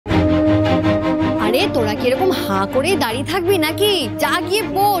তোরা কি এরকম হাঁ করে দাঁড়িয়ে থাকবি নাকি? যা গিয়ে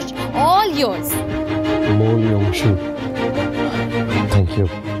বস, all years.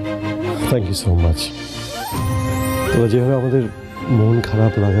 Thank you so much. তোরা যেভাবে আমাদের মন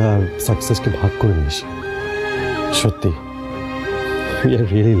খারাপ লাগা আর সাকসেসকে ভাগ করে নিস, সত্যি উই আর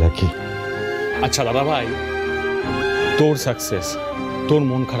রিয়েলি লাকি। আচ্ছা দাদা ভাই, তোর সাকসেস, তোর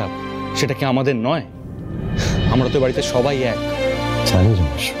মন খারাপ, সেটা কি আমাদের নয়? আমরা তো বাড়িতে সবাই এক। জানি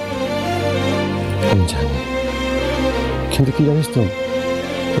রমেশ, আমি জানি, কিন্তু কি জানিস তো,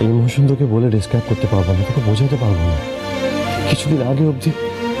 এই ইমোশন তোকে বলে ডিসক্রাইব করতে পারবো না, তোকে বোঝাতে পারবো না। কিছুদিন আগে অবধি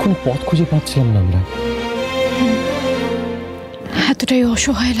কোনো পথ খুঁজে পাচ্ছিলাম না আমরা। এতটাই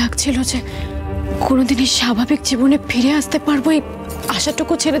অসহায় লাগছিল যে কোনোদিনই স্বাভাবিক জীবনে ফিরে আসতে পারবো, এই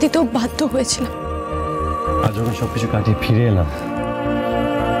আশাটুকু ছেড়ে দিতেও বাধ্য হয়েছিলাম। আর যখন সবকিছু কাটিয়ে ফিরে এলাম,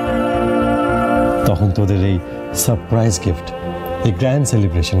 তখন তোদের এই সারপ্রাইজ গিফট, এই গ্র্যান্ড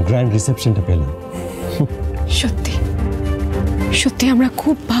সেলিব্রেশন, গ্র্যান্ড রিসেপশনটা পেলাম। সত্যি সত্যি আমরা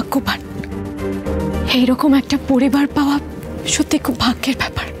খুব ভাগ্যবান। এইরকম একটা পরিবার পাওয়া সত্যি খুব ভাগ্যের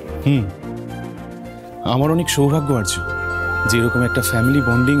ব্যাপার। আমার অনেক সৌভাগ্য আর্য যে এরকম একটা ফ্যামিলি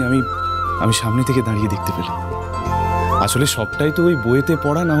বন্ডিং আমি সামনে থেকে দাঁড়িয়ে দেখতে পেলাম। আসলে সবটাই তো ওই বইতে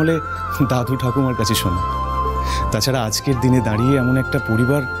পড়া, না হলে দাদু ঠাকুমার কাছে শোনা। তাছাড়া আজকের দিনে দাঁড়িয়ে এমন একটা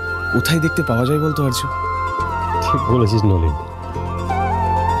পরিবার কোথায় দেখতে পাওয়া যায় বলতো আর্য? ঠিক বলেছিস নলিন,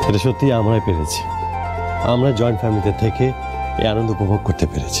 এটা সত্যি আমরাই পেরেছি। আমরা জয়েন্ট ফ্যামিলিতে থেকে এই আনন্দ উপভোগ করতে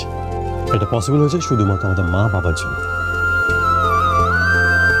পেরেছি। এটা পসিবল হয়েছে শুধুমাত্র আমাদের মা বাবার জন্য।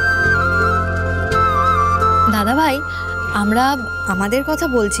 দাদা ভাই, আমরা আমাদের কথা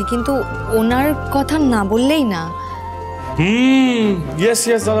বলছি, কিন্তু ওনার কথা না বললেই না।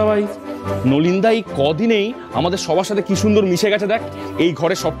 ইয়েস দাদা ভাই, নলিনদা এই কদিনেই আমাদের সবার সাথে কি সুন্দর মিশে গেছে। দেখ, এই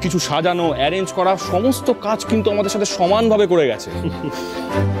ঘরে সবকিছু সাজানো, অ্যারেঞ্জ করা, সমস্ত কাজ কিন্তু আমাদের সাথে সমানভাবে করে গেছে।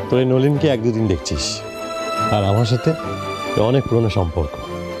 তো এই নলিনকে এক দুদিন দেখছিস, আর আমার সাথে অনেক পুরনো সম্পর্ক,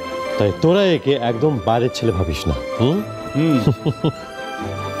 তাই তোরা একে একদম বাইরের ছেলে ভাবিস না।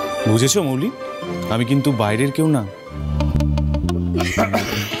 বুঝেছো মৌলি, আমি কিন্তু বাইরের কেউ না।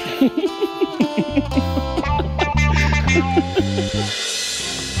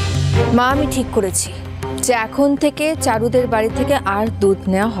 মা, আমি ঠিক করেছি যে এখন থেকে চারুদের বাড়ি থেকে আর দুধ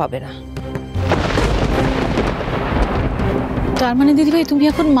নেওয়া হবে না। তার মানে দিদিভাই, তুমি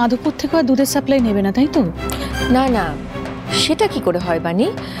এখন মাধবপুর থেকে আর দুধের সাপ্লাই নেবে না, তাই তো? না না, সেটা কি করে হয় বানি?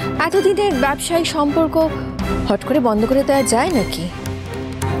 এতদিনের ব্যবসায়িক সম্পর্ক হট করে বন্ধ করে দেওয়া যায় নাকি?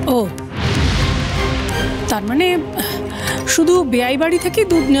 ও, তার মানে শুধু বেয়াই বাড়ি থেকে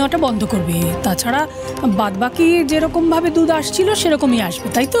দুধ নেওয়াটা বন্ধ করবে, তাছাড়া বাদবাকি যেরকম ভাবে দুধ আসছিল সেরকমই আসবে,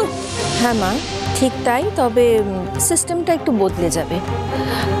 তাই তো? হ্যাঁ মা, ঠিক তাই, তবে সিস্টেমটা একটু বদলে যাবে।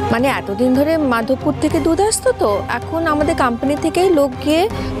 মানে এতদিন ধরে মাধবপুর থেকে দুধ আসতো, তো এখন আমাদের কোম্পানি থেকেই লোক গিয়ে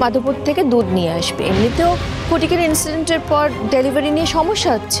মাধবপুর থেকে দুধ নিয়ে আসবে। এমনিতেও ফটিকের ইনসিডেন্টের পর ডেলিভারি নিয়ে সমস্যা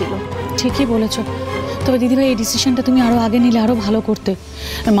হচ্ছিল। ঠিকই বলেছো, তবে দিদিভাই এই ডিসিশনটা তুমি আরও আগে নিলে আরও ভালো করতে।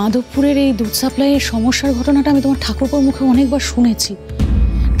 মাধবপুরের এই দুধ সাপ্লাইয়ের সমস্যার ঘটনাটা আমি তোমার ঠাকুরপোর মুখে অনেকবার শুনেছি।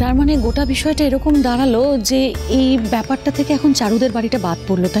 তার মানে গোটা বিষয়টা এরকম দাঁড়ালো যে এই ব্যাপারটা থেকে এখন চারুদের বাড়িটা বাদ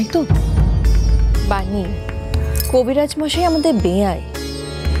পড়লো, তাই তো? বানি, কবিরাজ মশাই আমাদের বেয়াই,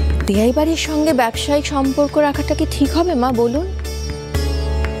 বেয়াই বাড়ির সঙ্গে ব্যবসায়িক সম্পর্ক রাখাটা কি ঠিক হবে মা, বলুন?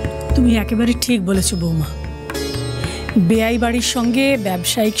 তুমি একেবারে ঠিক বলেছো বৌমা, বেয়াই বাড়ির সঙ্গে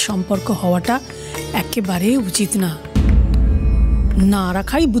ব্যবসায়িক সম্পর্ক হওয়াটা একেবারে উচিত না, না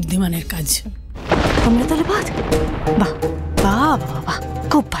রাখাই বুদ্ধিমানের কাজ। আমরা তাহলে বাদ? বাহ বাহ বাহ,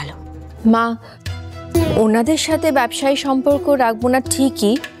 খুব ভালো। মা, ওনাদের সাথে ব্যবসায়ী সম্পর্ক রাখবো না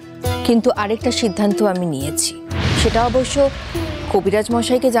ঠিকই, কিন্তু আরেকটা সিদ্ধান্ত আমি নিয়েছি। সেটা অবশ্য কবিরাজ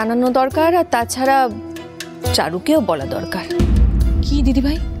মশাইকে জানানো দরকার, আর তাছাড়া চারুকেও বলা দরকার। কি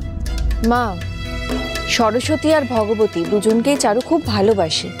দিদিভাই? মা, সরস্বতী আর ভগবতী দুজনকেই চারু খুব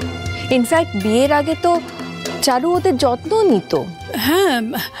ভালোবাসে। ইনফ্যাক্ট বিয়ের আগে তো চারু ওদের যত্ন নিত। হ্যাঁ,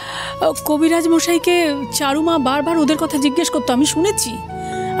 কবিরাজ মশাইকে চারুমা বারবার ওদের কথা জিজ্ঞেস করতো, আমি শুনেছি।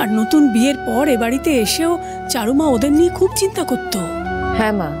 আর নতুন বিয়ের পর এ বাড়িতে এসেও চারুমা ওদের নিয়ে খুব চিন্তা করতো।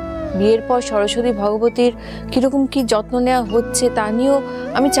 হ্যাঁ মা, বিয়ের পর সরস্বতী ভগবতীর কিরকম কি যত্ন নেওয়া হচ্ছে তা নিয়েও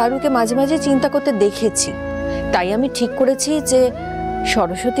আমি চারুকে মাঝে মাঝে চিন্তা করতে দেখেছি। তাই আমি ঠিক করেছি যে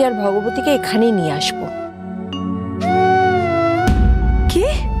সরস্বতী আর ভগবতীকে এখানেই নিয়ে আসবো। কি?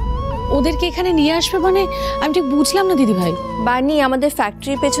 ওদেরকে এখানে নিয়ে আসবে মানে? আমি ঠিক বুঝলাম না দিদিভাই। বানি, আমাদের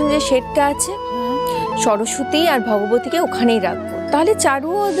ফ্যাক্টরির পেছনে যে শেডটা আছে, সরস্বতী আর ভগবতীকে ওখানেই রাখবো, তাহলে চারু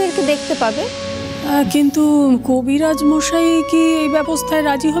ওদেরকে দেখতে পাবে। কিন্তু কবিরাজ মশাই কি এই ব্যবস্থায়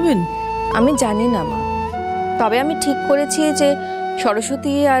রাজি হবেন? আমি জানি না মা, তবে আমি ঠিক করেছি যে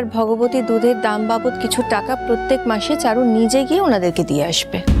সরস্বতী আর ভগবতী দুধের দাম বাবদ কিছু টাকা প্রত্যেক মাসে চারু নিজে গিয়ে ওনাদেরকে দিয়ে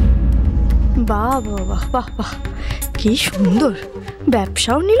আসবে। বাহ বাহ বাহ বাহ বাহ, কি সুন্দর,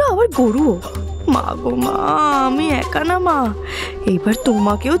 ব্যবসাও নিল আবার গরুও। মা গো মা, আমি একা না মা, এইবার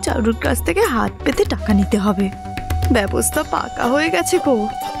তোমাকেও চারুর কাছ থেকে হাত পেতে টাকা নিতে হবে। ব্যবস্থা পাকা হয়ে গেছে গো।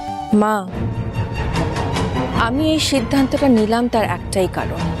 মা, আমি এই সিদ্ধান্তটা নিলাম তার একটাই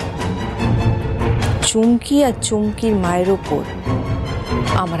কারণ, চুমকি আর চুমকির মায়ের ওপর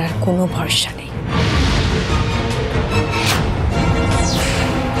আমার আর কোনো ভরসা নেই।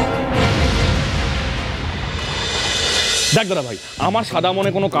 দেখ দাদা ভাই, আমার সাদা মনে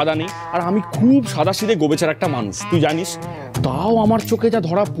কোনো কাদা নেই, আর আমি খুব সাদা সিধে গোবেচার একটা মানুষ, তুই জানিস। তাও আমার চোখে যা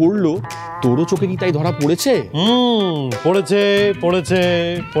ধরা পড়লো, তোরও চোখে কি তাই ধরা পড়েছে? পড়েছে পড়েছে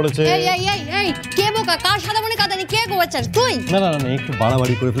পড়েছে। কে বোকা? কার সাদা মনে কাদা নেই? কে গোবাচার? তুই? না না না, একটু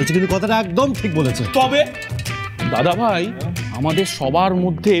বাড়াবাড়ি করে ফেলেছে, কিন্তু কথাটা একদম ঠিক বলেছে। তবে দাদা ভাই, আমাদের সবার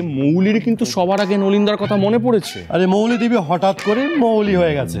মধ্যে মৌলির কিন্তু সবার আগে নলিনদার কথা মনে পড়েছে। আরে মৌলি দেবী হঠাৎ করে মৌলি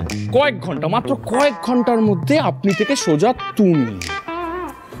হয়ে গেছে। কয়েক ঘন্টা, মাত্র কয়েক ঘন্টার মধ্যে আপনি থেকে সোজা তুমি।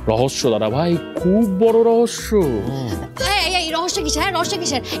 রহস্য দাদা ভাই, খুব বড় রহস্য। এই রহস্য কিসের? হ্যাঁ রহস্য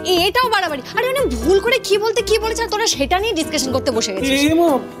কিসের? এটাও বাড়াবাড়ি। আরে মানে ভুল করে কি বলতে কি বলেছে, আর তোরা সেটা নিয়ে ডিসকাশন করতে বসে গেছিস।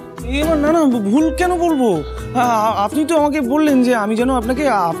 এবার না না, ভুল কেন বলবো? আপনি তো আমাকে বললেন যে আমি যেন আপনাকে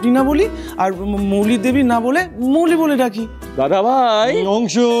আপনি না বলি, আর মৌলি দেবী না বলে মৌলি বলে ডাকি। দাদা ভাই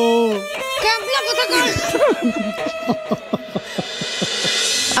অংশ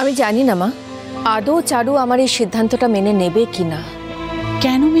আমি জানি না মা, আদৌ চারু আমার এই সিদ্ধান্তটা মেনে নেবে কিনা।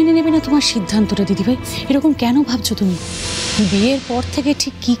 কেন মেনে নেবে না তোমার সিদ্ধান্তটা দিদিভাই? এরকম কেন ভাবছো তুমি? বিয়ের পর থেকে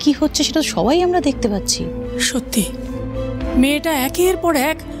ঠিক কি কি হচ্ছে সেটা সবাই আমরা দেখতে পাচ্ছি। সত্যি মেয়েটা একের পর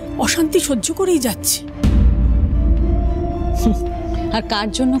এক অশান্তি সহ্য করেই যাচ্ছে। আর কার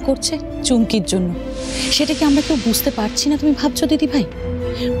জন্য করছে? চুমকির জন্য। সেটা কি আমরা কেউ বুঝতে পারছি না তুমি ভাবছো দিদিভাই?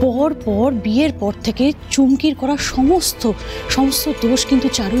 পর পর বিয়ের পর থেকে চুমকির করা সমস্ত দোষ কিন্তু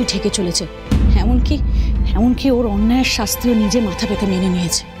চারুই ঢেকে চলেছে। এমনকি ওর অন্যায়ের শাস্তিও নিজে মাথা পেতে মেনে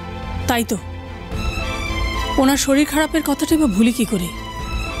নিয়েছে। তাই তো, ওনার শরীর খারাপের কথাটা বা ভুলি কি করে?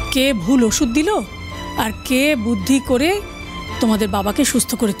 কে ভুল ওষুধ দিল আর কে বুদ্ধি করে তোমাদের বাবাকে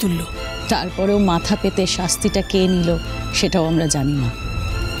সুস্থ করে তুললো? তারপরেও মাথা পেতে শাস্তিটা কে নিল সেটাও আমরা জানি না।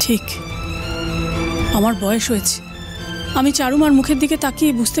 ঠিক, আমার বয়স হয়েছে, আমি চারুমার মুখের দিকে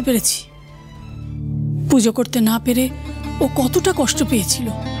তাকিয়ে বুঝতে পেরেছি পুজো করতে না পেরে ও কতটা কষ্ট পেয়েছিল।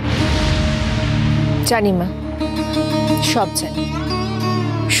 জানি মা, সব জানি,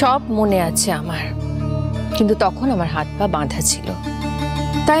 সব মনে আছে আমার, কিন্তু তখন আমার হাত পা বাঁধা ছিল,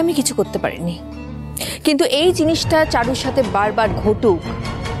 তাই আমি কিছু করতে পারিনি। কিন্তু এই জিনিসটা চারুর সাথে বারবার ঘটুক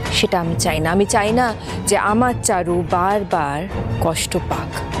সেটা আমি চাই না। আমি চাই না যে আমার চারু বারবার কষ্ট পাক,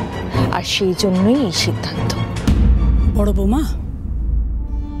 আর সেই জন্যই এই সিদ্ধান্ত। বড় বৌমা,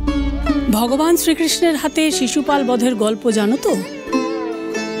 ভগবান শ্রীকৃষ্ণের হাতে শিশুপাল বধের গল্প জানো তো?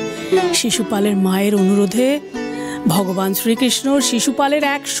 শিশুপালের মায়ের অনুরোধে ভগবান শ্রীকৃষ্ণ শিশুপালের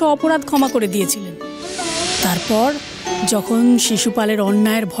 100 অপরাধ ক্ষমা করে দিয়েছিলেন। তারপর যখন শিশুপালের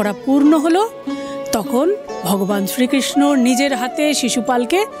অন্যায়ের ভরা পূর্ণ হলো, তখন ভগবান শ্রীকৃষ্ণ নিজের হাতে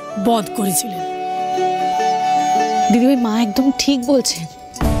শিশুপালকে বধ করেছিলেন। দিদিভাই, মা একদম ঠিক বলছেন।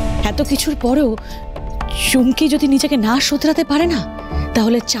 এত কিছুর পরেও চুমকি যদি নিজেকে না শোধরাতে পারে না,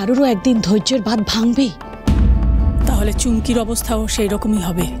 তাহলে চারুরও একদিন ধৈর্যের বাঁধ ভাঙবেই। তাহলে চুমকির অবস্থাও সেই রকমই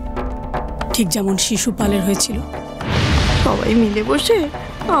হবে, ঠিক যেমন শিশুপালের হয়েছিল। সবাই মিলে বসে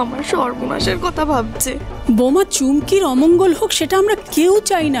আমার সর্বনাশের কথা ভাবছে। বোমা, চুমকির অমঙ্গল হোক সেটা আমরা কেউ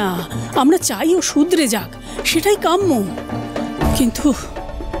চাই না, আমরা চাই ও শুধরে যাক, সেটাই কাম্য। কিন্তু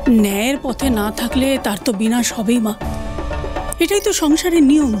ন্যায়ের পথে না থাকলে তার তো বিনাশ হবেই মা, এটাই তো সংসারের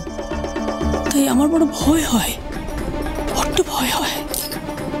নিয়ম। তাই আমার বড় ভয় হয়, বড্ড ভয় হয়।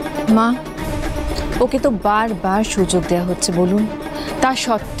 মা, ওকে তো বারবার সুযোগ দেওয়া হচ্ছে, বলুন, তা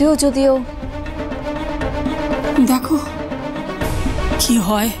সত্ত্বেও যদিও। দেখো কি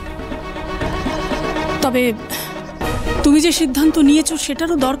হয়। তবে তুমি যে সিদ্ধান্ত নিয়েছো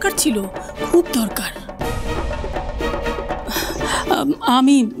সেটারও দরকার ছিল, খুব দরকার।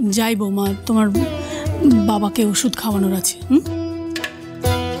 আমি যাই বৌমা, তোমার বাবাকে ওষুধ খাওয়ানোর আছে।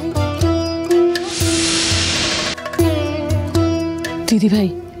 দিদিভাই,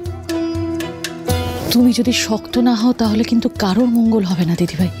 তুমি যদি শক্ত না হও তাহলে কিন্তু কারোর মঙ্গল হবে না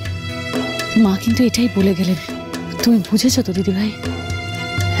দিদিভাই। মা কিন্তু এটাই বলে গেলেন, তুমি বুঝেছো তো দিদিভাই?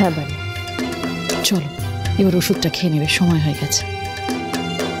 হ্যাঁ বাড়ি, চলো এবার ওষুধটা খেয়ে নেবে, সময় হয়ে গেছে।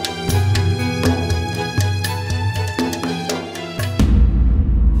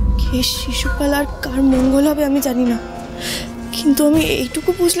 কে শিশুপাল আর কার মঙ্গল হবে আমি জানি না, কিন্তু আমি এইটুকু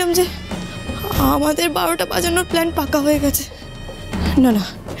বুঝলাম যে আমাদের 12টা বাজানোর প্ল্যান পাকা হয়ে গেছে। না না,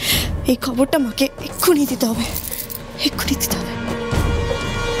 এই খবরটা মাকে এক্ষুনি দিতে হবে, এক্ষুনি দিতে হবে।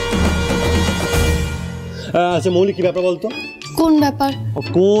 আচ্ছা মৌলিক, কি ব্যাপার বলতো? কোন ব্যাপার?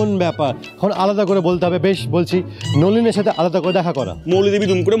 কোন ব্যাপার এখন আলাদা করে বলতে হবে। বেশ বলছি, নলিনের সাথে আলাদা করে দেখা করা। মৌলি দেবী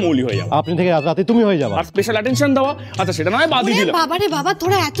দুম করে মৌলি হয়ে যাবে, আপনি থেকে রাতে তুমি হয়ে যাবা। আর স্পেশাল অ্যাটেনশন দেওয়া, আচ্ছা সেটা নয় বাদ দিয়ে দিলাম। বাবা রে বাবা,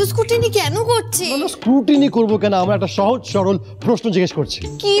 তোরা এত স্কুটিনি কেন করছিস? স্ক্রুটিনি করবো কেন? আমরা একটা সহজ সরল প্রশ্ন জিজ্ঞেস করছি।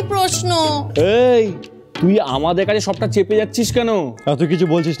 কি প্রশ্ন? এই তুই আমাদের কাছে সবটা চেপে যাচ্ছিস কেন? তুই কিছু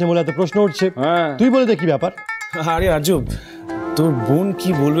বলছিস না বলে এত প্রশ্ন উঠছে। হ্যাঁ তুই বলে দে কি ব্যাপার। আরে আজব, তোর বোন কি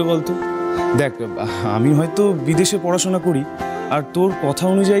বলবে বলতো? দেখ, আমি হয়তো বিদেশে পড়াশোনা করি, আর তোর কথা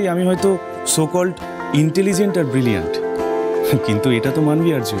অনুযায়ী আমি হয়তো সোকল্ড ইন্টেলিজেন্ট আর ব্রিলিয়ান্ট, কিন্তু এটা তো মানবি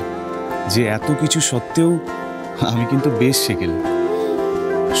আর্য যে এত কিছু সত্ত্বেও আমি কিন্তু বেশ শেখেল।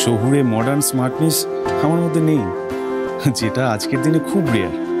 শহুরে মডার্ন স্মার্টনেস আমার মধ্যে নেই, যেটা আজকের দিনে খুব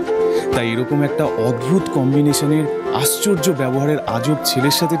রেয়ার। তাই এরকম একটা অদ্ভুত কম্বিনেশনের আশ্চর্য ব্যবহারের আজব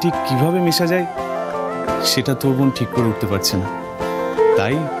ছেলের সাথে ঠিক কিভাবে মেশা যায় সেটা তোর বোন ঠিক করে উঠতে পারছে না,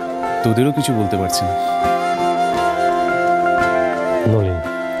 তাই তোদেরও কিছু বলতে পারছে না। নলিন,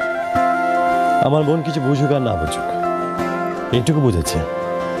 আমার বোন কিছু বুঝুক আর না বুঝুক, এইটুকু বুঝেছে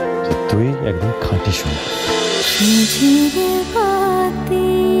যে তুই একদম খাঁটি শোন।